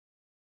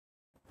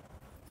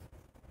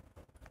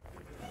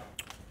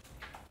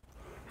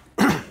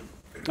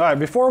All right,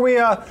 before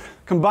we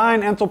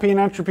combine enthalpy and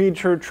entropy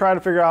to try to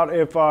figure out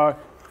if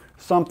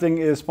something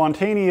is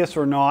spontaneous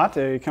or not,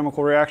 a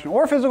chemical reaction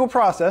or a physical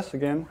process,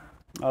 again,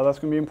 that's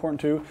going to be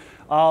important too,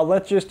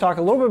 let's just talk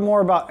a little bit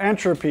more about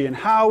entropy and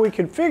how we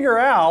can figure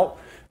out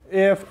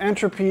if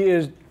entropy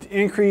is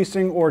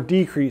increasing or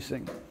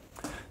decreasing.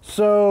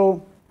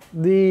 So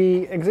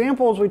the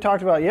examples we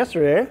talked about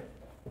yesterday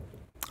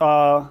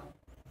are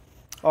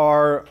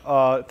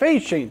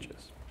phase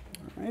changes,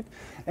 right?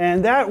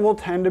 And that will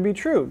tend to be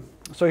true.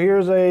 So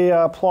here's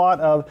a plot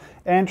of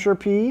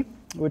entropy,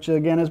 which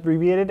again is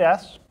abbreviated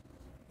S,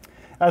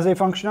 as a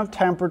function of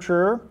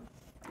temperature.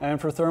 And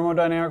for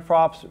thermodynamic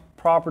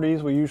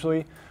properties, we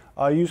usually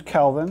use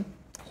Kelvin.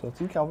 So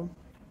it's in Kelvin.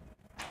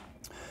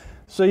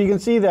 So you can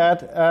see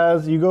that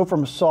as you go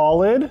from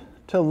solid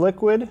to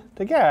liquid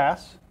to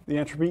gas, the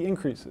entropy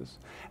increases.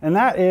 And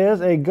that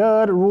is a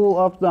good rule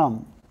of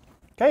thumb.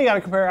 Okay, you got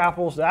to compare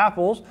apples to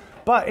apples.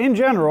 But in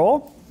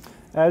general,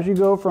 as you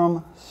go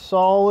from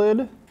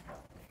solid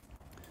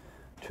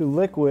to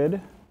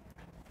liquid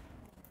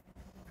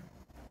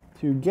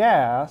to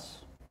gas,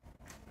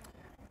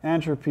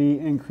 entropy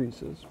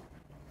increases.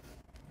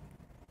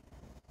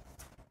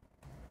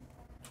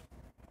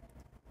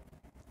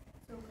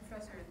 So,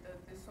 Professor,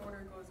 the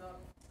disorder goes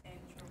up,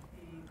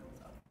 entropy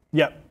goes up.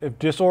 Yep. If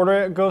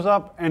disorder goes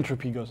up,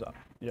 entropy goes up.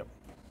 Yep.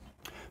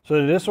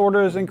 So the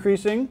disorder is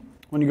increasing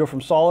when you go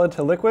from solid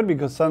to liquid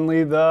because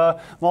suddenly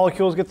the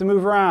molecules get to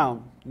move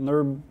around and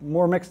they're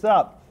more mixed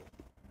up.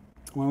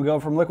 When we go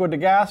from liquid to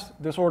gas,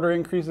 disorder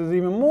increases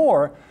even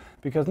more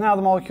because now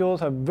the molecules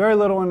have very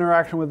little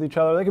interaction with each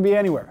other. They could be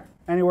anywhere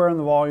in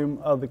the volume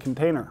of the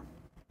container.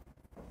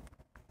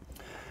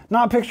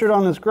 Not pictured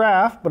on this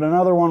graph, but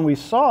another one we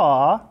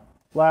saw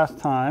last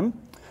time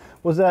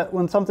was that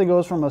when something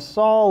goes from a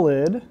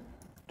solid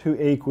to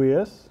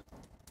aqueous,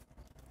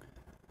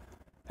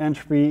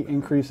 entropy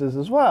increases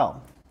as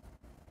well.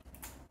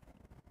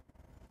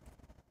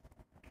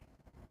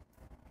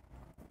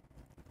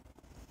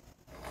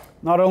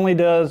 Not only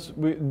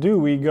do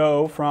we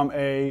go from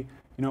a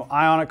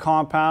ionic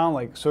compound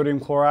like sodium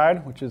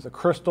chloride, which is a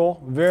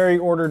crystal, very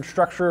ordered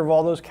structure of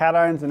all those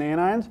cations and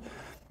anions,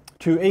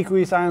 to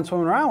aqueous ions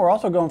swimming around, we're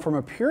also going from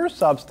a pure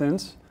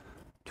substance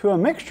to a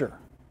mixture.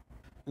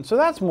 And so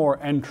that's more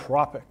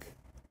entropic,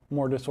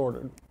 more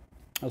disordered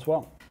as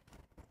well.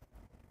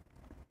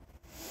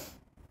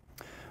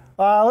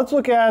 Let's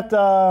look at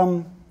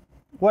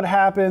what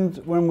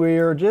happens when we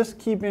are just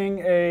keeping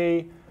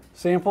a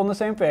sample in the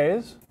same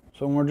phase.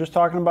 So when we're just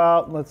talking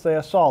about, let's say,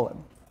 a solid.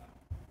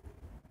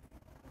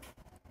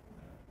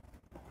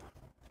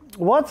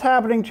 What's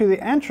happening to the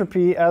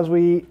entropy as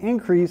we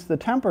increase the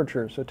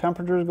temperature? So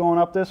temperature is going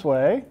up this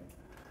way.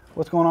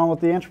 What's going on with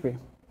the entropy?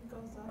 It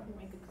goes up, you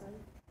make a curve.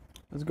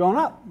 It's going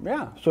up,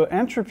 yeah. So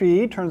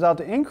entropy turns out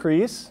to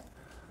increase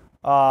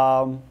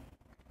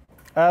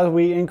as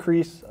we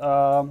increase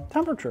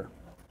temperature.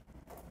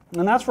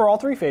 And that's for all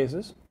three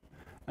phases.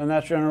 And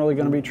that's generally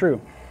going to be true.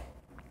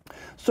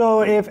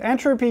 So if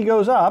entropy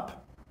goes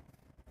up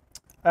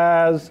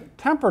as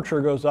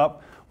temperature goes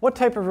up, what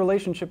type of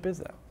relationship is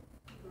that?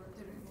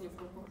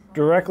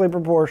 Directly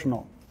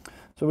proportional.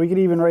 So we could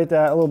even write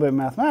that a little bit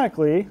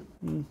mathematically.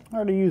 I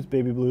already used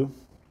baby blue.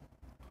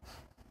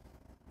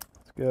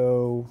 Let's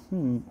go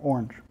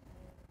orange.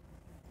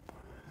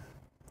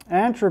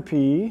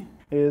 Entropy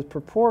is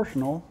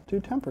proportional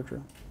to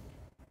temperature.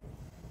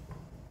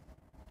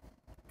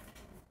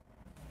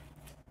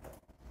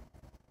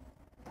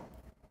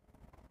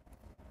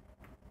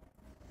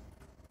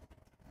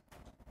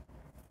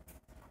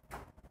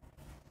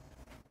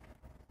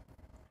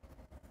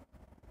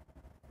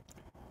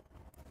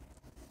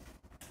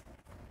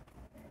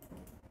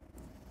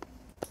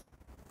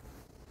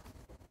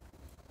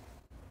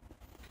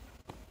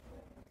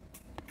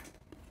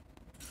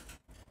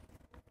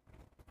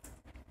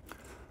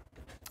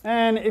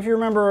 And if you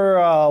remember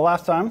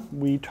last time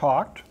we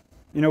talked,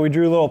 we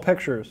drew little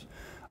pictures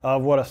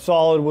of what a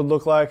solid would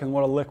look like and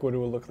what a liquid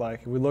would look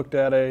like. We looked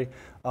at a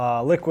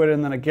liquid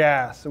and then a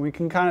gas, and we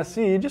can kind of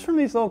see just from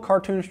these little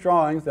cartoonish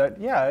drawings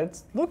that, yeah,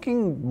 it's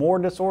looking more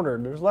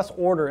disordered. There's less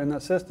order in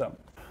that system.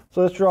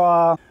 So let's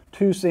draw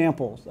two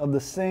samples of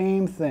the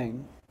same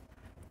thing.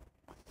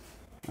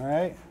 All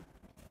right.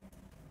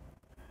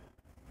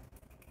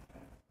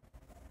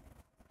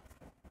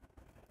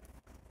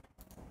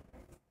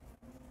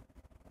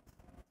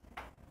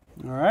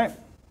 All right.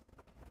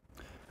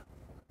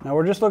 Now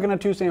we're just looking at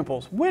two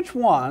samples. Which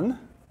one,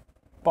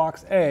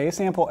 box A,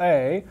 sample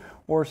A,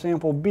 or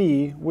sample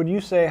B, would you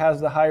say has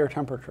the higher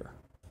temperature?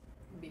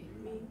 B.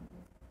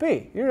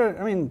 B.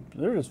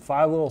 They're just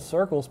 5 little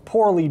circles,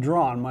 poorly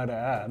drawn, might I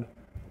add.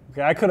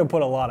 Okay, I could have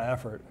put a lot of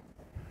effort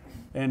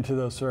into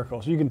those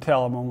circles. You can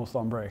tell I'm almost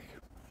on break.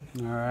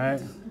 All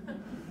right.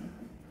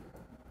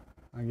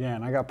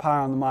 Again, I got pie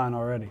on the mind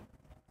already.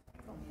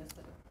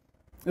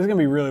 This is going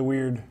to be really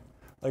weird.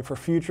 Like for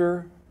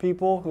future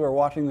people who are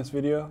watching this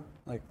video,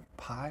 like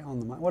pie on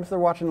the mind. What if they're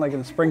watching like in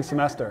the spring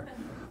semester?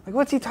 Like,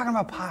 what's he talking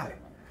about pie?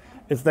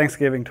 It's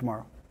Thanksgiving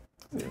tomorrow.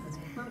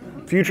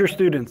 Future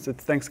students,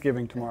 it's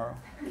Thanksgiving tomorrow.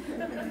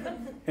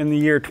 in the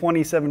year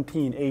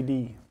 2017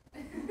 AD.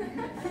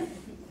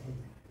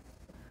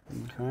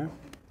 Okay.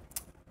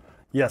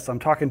 Yes, I'm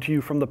talking to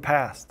you from the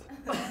past.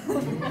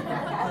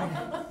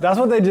 That's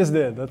what they just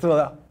did. That's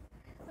what.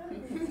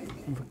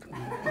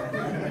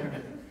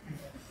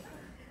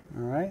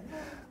 All right.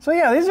 So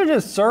yeah, these are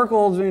just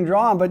circles being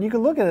drawn, but you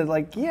can look at it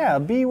like, yeah,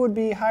 B would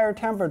be higher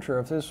temperature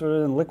if this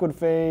were in liquid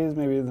phase,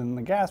 maybe than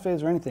the gas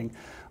phase or anything.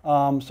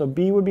 So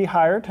B would be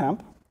higher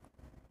temp.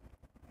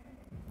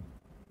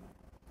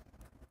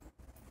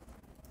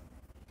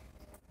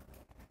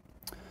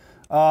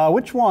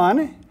 Which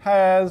one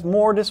has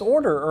more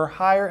disorder or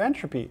higher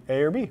entropy,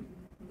 A or B?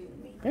 B.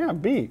 Yeah,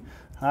 B.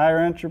 Higher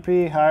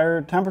entropy,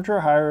 higher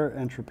temperature, higher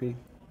entropy.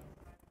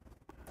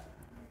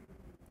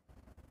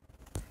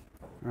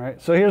 All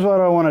right, so here's what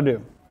I want to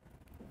do.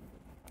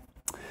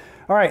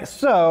 All right,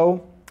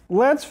 so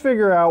let's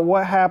figure out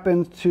what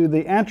happens to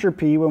the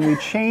entropy when we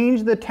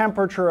change the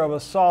temperature of a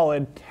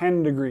solid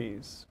 10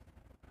 degrees.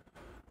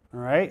 All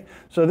right,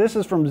 so this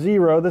is from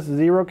 0, this is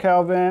 0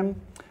 Kelvin,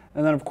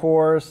 and then of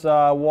course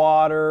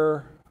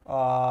water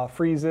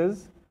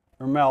freezes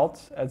or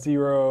melts at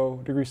 0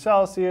 degrees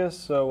Celsius,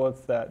 so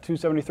what's that,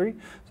 273?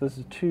 So this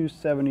is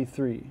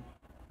 273.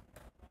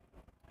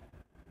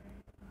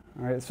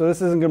 All right, so this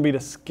isn't going to be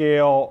to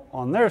scale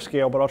on their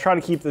scale, but I'll try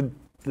to keep the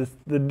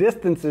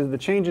distances, the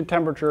change in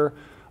temperature,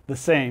 the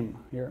same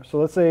here. So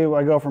let's say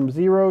I go from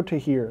 0 to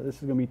here. This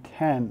is going to be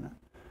 10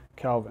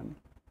 Kelvin.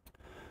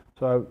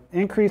 So I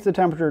increase the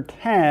temperature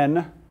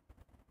 10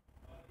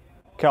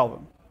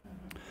 Kelvin.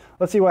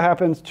 Let's see what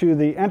happens to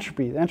the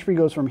entropy. The entropy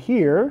goes from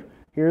here.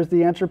 Here's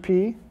the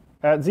entropy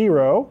at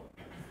 0.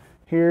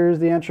 Here's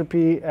the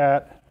entropy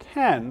at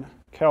 10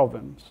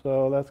 Kelvin.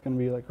 So that's going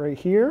to be like right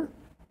here.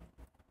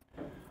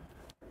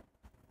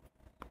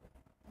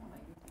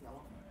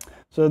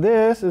 So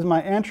this is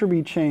my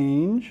entropy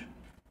change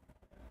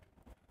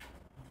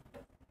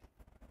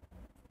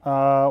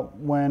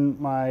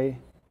when my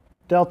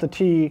delta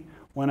T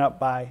went up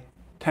by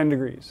 10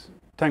 degrees,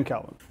 10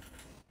 Kelvin,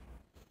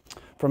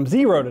 from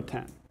 0 to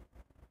 10.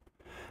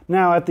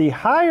 Now at the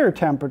higher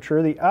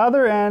temperature, the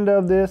other end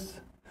of this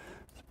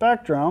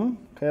spectrum,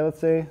 okay, let's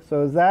say,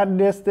 so is that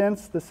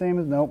distance the same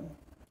as, nope,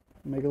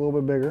 make it a little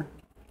bit bigger.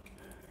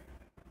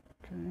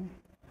 Okay,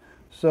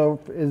 so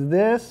is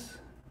this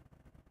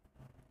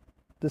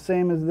the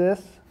same as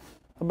this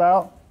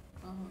about?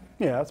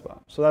 Yeah, that's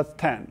about. So that's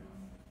 10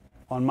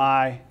 on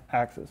my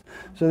axis.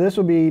 So this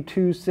will be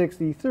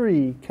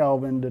 263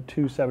 Kelvin to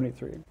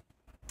 273.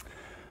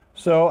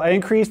 So I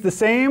increased the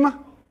same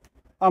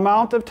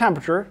amount of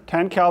temperature,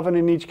 10 Kelvin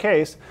in each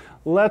case.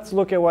 Let's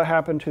look at what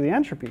happened to the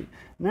entropy.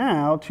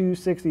 Now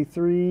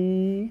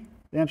 263,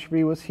 the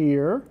entropy was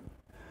here.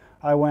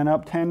 I went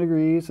up 10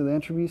 degrees, so the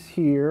entropy's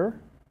here.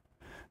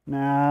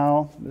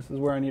 Now, this is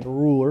where I need a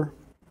ruler.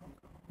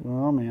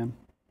 Oh man.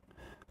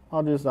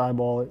 I'll just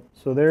eyeball it.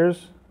 So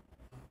there's,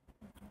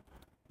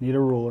 need a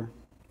ruler.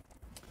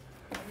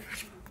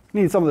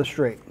 Need some of the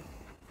straight.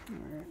 All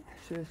right,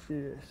 just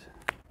do this.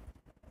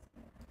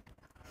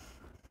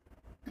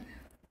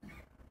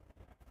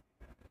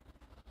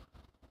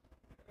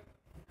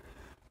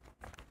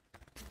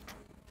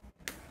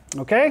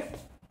 Okay,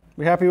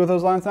 we happy with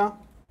those lines now?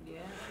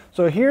 Yeah.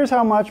 So here's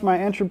how much my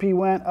entropy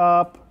went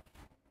up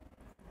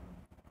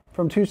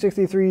from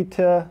 263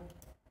 to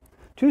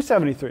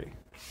 273.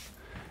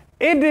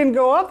 It didn't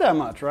go up that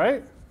much,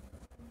 right?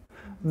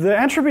 The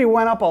entropy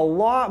went up a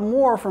lot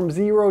more from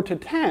 0 to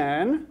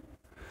 10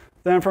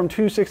 than from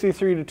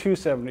 263 to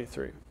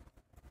 273.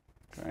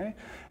 Okay?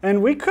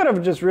 And we could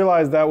have just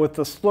realized that with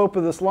the slope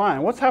of this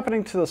line. What's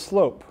happening to the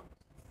slope?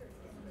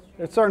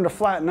 It's starting to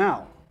flatten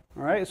out.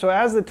 All right? So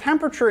as the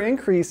temperature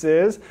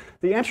increases,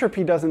 the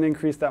entropy doesn't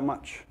increase that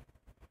much.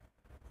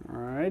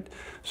 All right?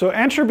 So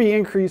entropy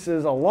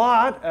increases a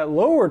lot at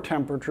lower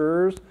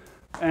temperatures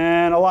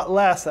and a lot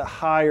less at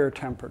higher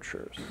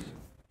temperatures.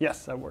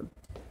 Yes, Edward.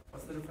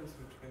 What's the difference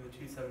between the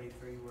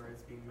 273 where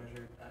it's being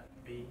measured at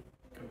B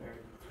compared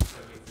to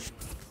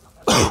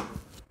 273?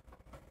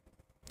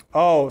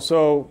 Oh,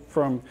 so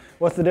from,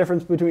 what's the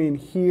difference between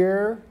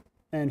here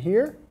and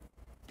here?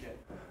 Yeah.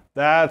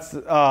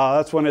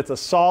 That's when it's a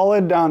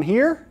solid down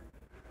here,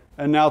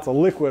 and now it's a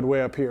liquid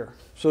way up here.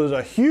 So there's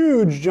a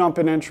huge jump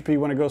in entropy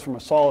when it goes from a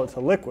solid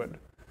to liquid.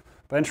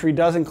 But entropy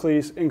does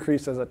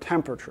increase as a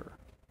temperature.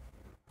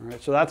 All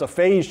right, so that's a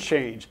phase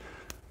change.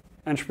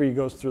 Entropy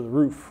goes through the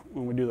roof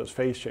when we do those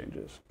phase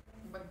changes.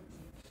 But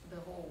the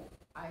whole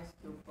ice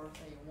cube per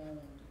se won't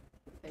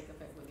take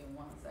effect within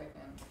 1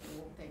 second. It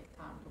will take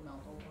time to melt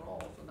overall,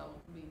 so that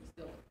would be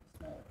still a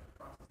small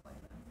process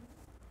like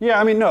that. Yeah,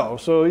 I mean, no.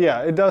 So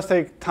yeah, it does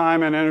take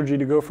time and energy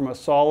to go from a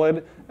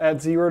solid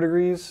at 0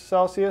 degrees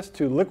Celsius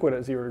to liquid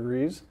at 0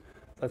 degrees.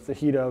 That's the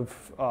heat of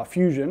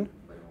fusion.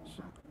 But it won't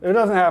happen. It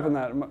doesn't happen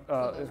that much.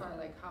 So that's why,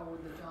 like, how would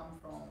the jump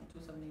from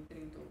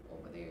 273 to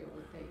over there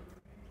would take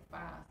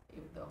fast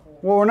if the whole...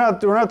 Well, we're not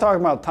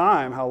talking about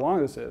time, how long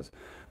this is.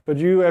 But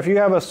if you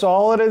have a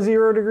solid at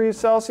 0 degrees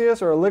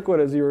Celsius or a liquid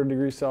at 0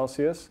 degrees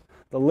Celsius,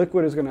 the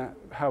liquid is going to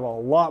have a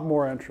lot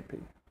more entropy,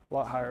 a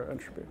lot higher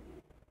entropy.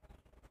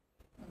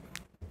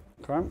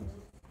 Okay.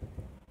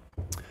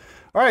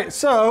 All right,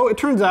 so it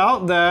turns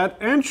out that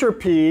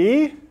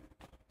entropy,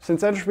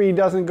 since entropy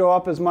doesn't go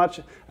up as much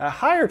at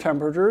higher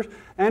temperatures,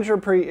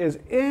 entropy is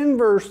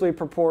inversely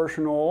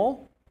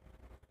proportional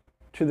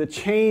to the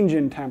change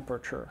in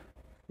temperature,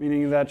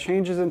 meaning that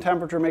changes in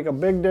temperature make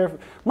a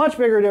much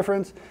bigger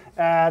difference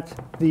at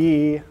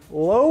the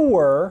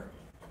lower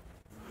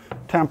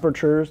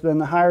temperatures than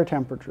the higher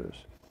temperatures.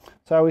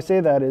 So how we say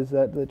that is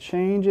that the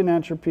change in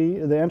entropy,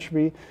 the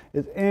entropy,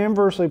 is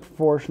inversely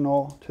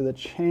proportional to the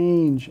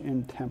change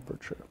in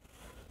temperature.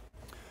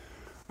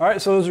 All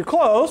right, so those are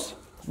close,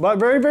 but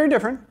very, very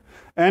different.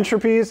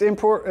 Entropy is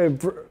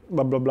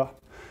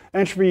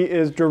Entropy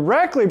is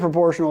directly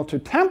proportional to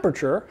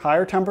temperature,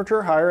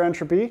 higher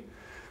entropy.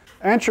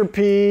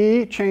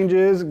 Entropy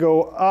changes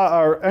go,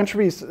 or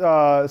entropy is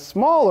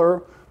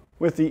smaller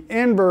with the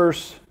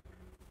inversely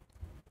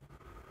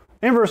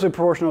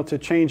proportional to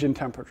change in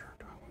temperature.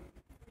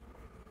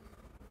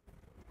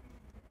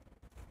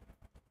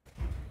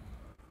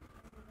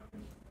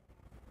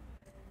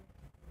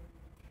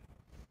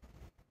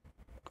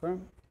 Okay.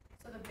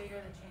 So the bigger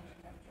the change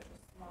in temperature,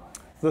 the smaller.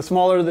 The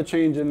smaller the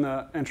change in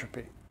the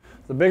entropy.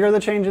 The bigger the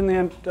change in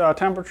the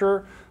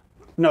temperature,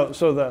 no,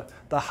 so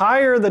the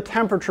higher the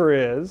temperature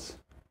is,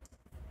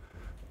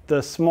 the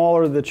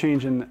smaller the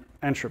change in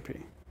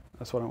entropy.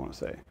 That's what I want to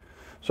say.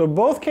 So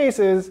both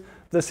cases,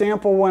 the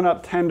sample went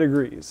up 10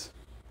 degrees.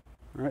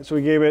 All right, so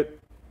we gave it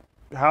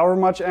however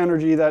much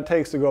energy that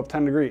takes to go up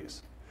 10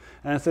 degrees.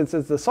 And since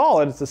it's the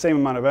solid, it's the same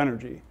amount of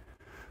energy.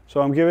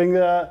 So I'm giving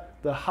the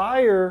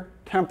higher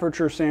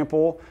temperature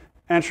sample,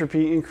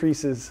 entropy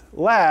increases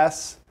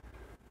less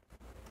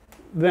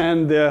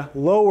than the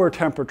lower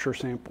temperature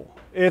sample.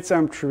 Its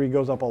entropy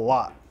goes up a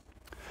lot.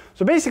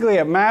 So basically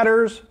it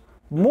matters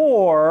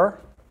more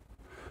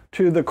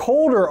to the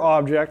colder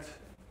object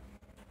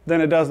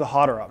than it does the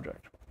hotter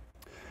object.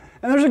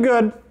 And there's a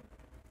good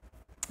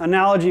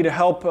analogy to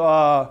help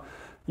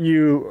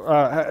you,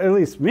 at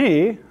least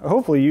me,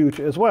 hopefully you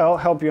as well,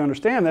 help you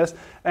understand this.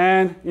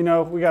 And you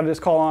know, we got to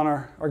just call on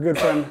our good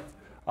friend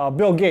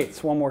Bill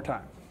Gates one more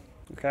time.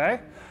 Okay?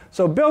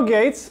 So Bill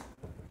Gates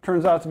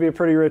turns out to be a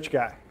pretty rich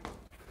guy.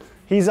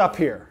 He's up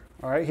here,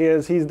 all right?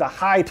 He's the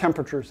high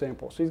temperature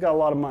sample, so he's got a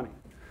lot of money,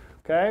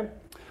 okay?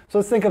 So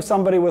let's think of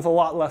somebody with a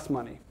lot less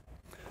money.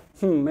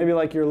 Maybe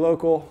like your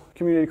local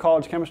community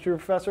college chemistry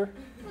professor,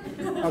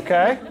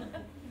 okay?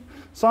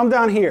 So I'm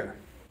down here,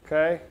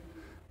 okay?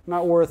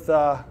 Not worth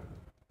 $80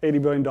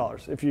 billion.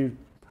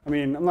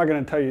 I'm not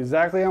going to tell you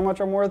exactly how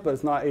much I'm worth, but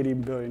it's not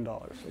 $80 billion,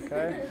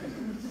 okay?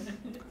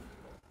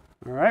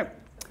 All right?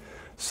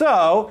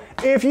 So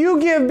if you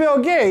give Bill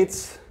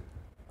Gates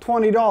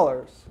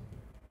 $20,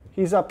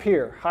 he's up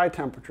here, high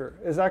temperature.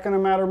 Is that going to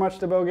matter much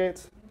to Bill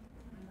Gates?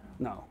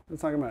 No,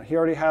 it's not going to matter. He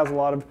already has a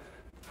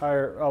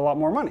lot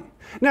more money.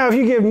 Now, if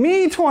you give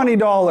me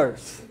 $20,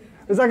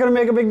 is that going to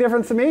make a big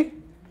difference to me?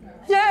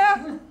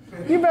 Yeah,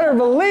 you better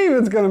believe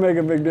it's going to make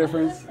a big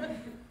difference.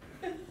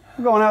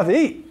 I'm going out to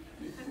eat.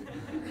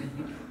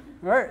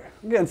 All right,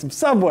 I'm getting some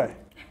Subway.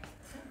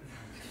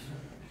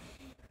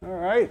 All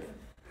right.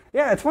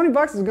 Yeah,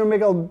 $20 is going to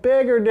make a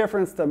bigger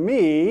difference to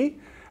me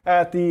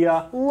at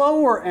the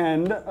lower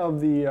end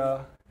of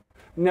the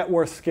net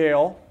worth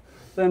scale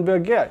than Bill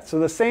Gates. So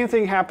the same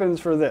thing happens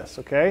for this,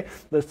 okay?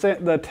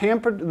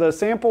 The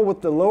sample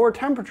with the lower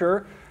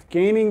temperature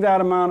gaining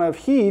that amount of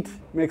heat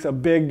makes a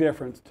big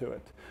difference to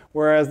it.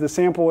 Whereas the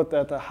sample at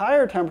the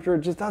higher temperature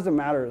just doesn't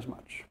matter as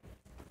much,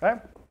 okay?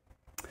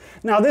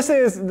 Now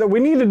we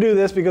need to do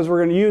this because we're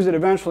going to use it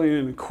eventually in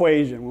an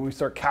equation when we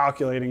start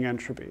calculating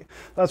entropy.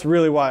 That's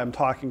really why I'm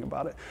talking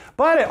about it.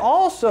 But it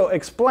also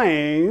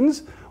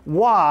explains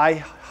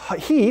why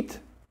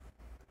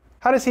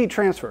how does heat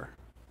transfer?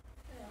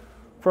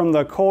 From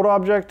the cold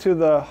object to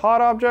the hot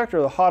object,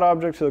 or the hot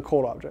object to the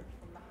cold object?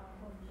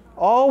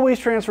 Always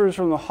transfers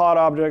from the hot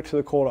object to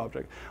the cold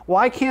object.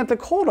 Why can't the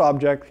cold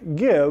object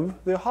give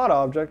the hot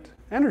object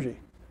energy?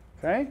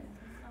 Okay?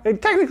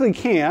 It technically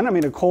can. I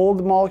mean, a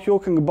cold molecule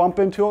can bump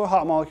into a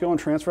hot molecule and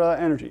transfer that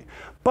energy.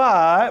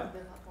 But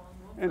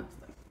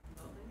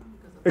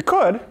it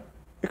could.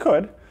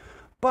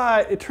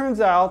 But it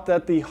turns out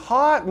that the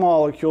hot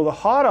molecule, the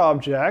hot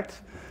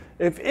object,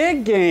 if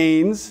it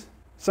gains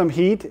some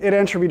heat, its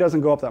entropy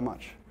doesn't go up that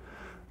much.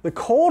 The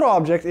cold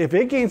object, if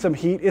it gains some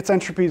heat, its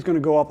entropy is going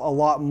to go up a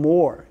lot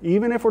more,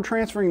 even if we're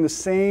transferring the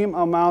same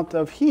amount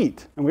of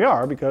heat. And we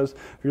are, because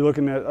if you're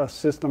looking at a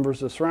system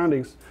versus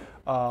surroundings,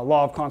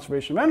 law of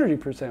conservation of energy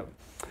percent.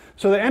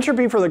 So the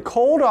entropy for the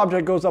cold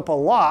object goes up a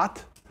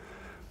lot.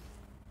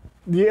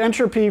 The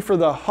entropy for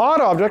the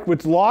hot object,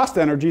 which lost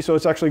energy, so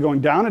it's actually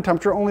going down in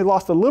temperature, only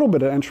lost a little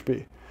bit of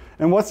entropy.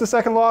 And what's the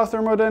second law of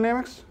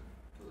thermodynamics?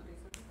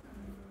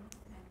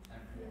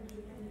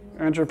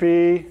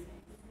 Entropy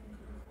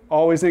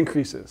always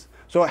increases.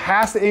 So it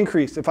has to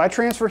increase. If I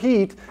transfer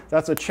heat,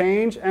 that's a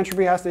change.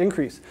 Entropy has to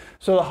increase.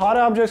 So the hot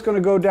object's going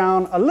to go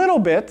down a little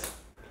bit.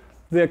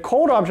 The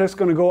cold object's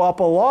going to go up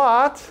a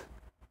lot.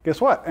 Guess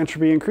what?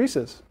 Entropy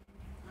increases.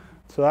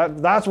 So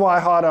that's why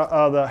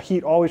the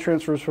heat always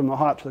transfers from the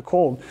hot to the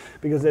cold,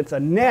 because it's a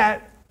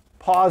net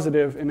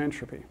positive in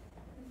entropy.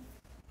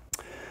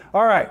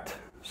 All right,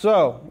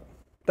 so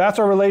that's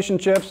our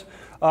relationships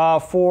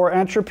for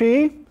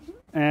entropy.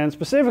 And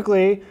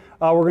specifically,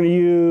 we're going to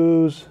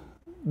use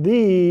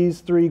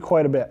these three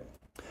quite a bit.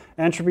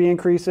 Entropy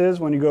increases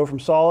when you go from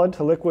solid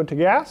to liquid to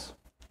gas.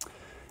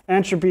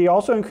 Entropy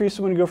also increases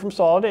when you go from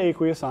solid to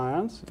aqueous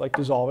ions, like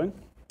dissolving.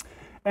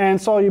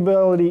 And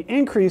solubility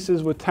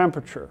increases with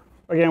temperature.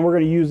 Again, we're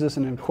going to use this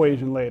in an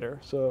equation later.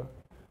 So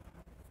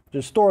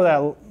just store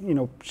that,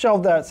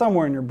 shelve that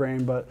somewhere in your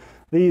brain, but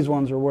these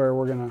ones are where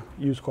we're going to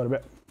use quite a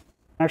bit.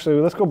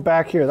 Actually, let's go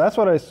back here. That's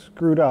what I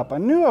screwed up. I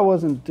knew I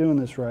wasn't doing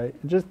this right.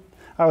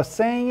 I was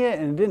saying it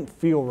and it didn't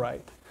feel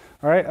right.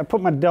 All right, I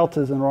put my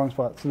deltas in the wrong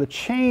spot. So the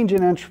change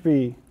in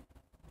entropy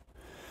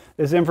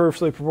is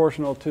inversely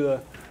proportional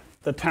to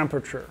the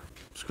temperature.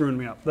 Screwing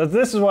me up.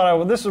 This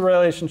is the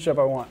relationship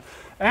I want.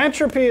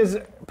 Entropy is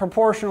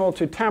proportional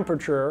to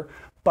temperature,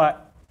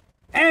 but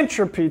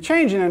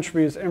change in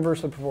entropy is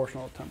inversely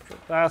proportional to temperature.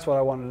 That's what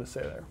I wanted to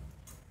say there.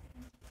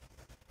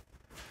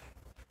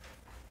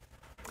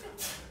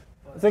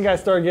 I think I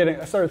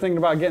started thinking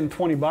about getting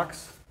 20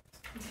 bucks.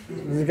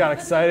 I got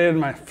excited,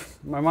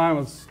 my mind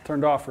was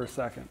turned off for a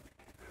second.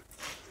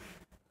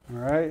 All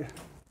right,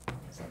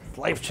 it's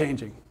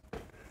life-changing.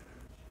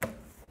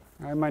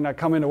 I might not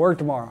come into work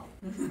tomorrow.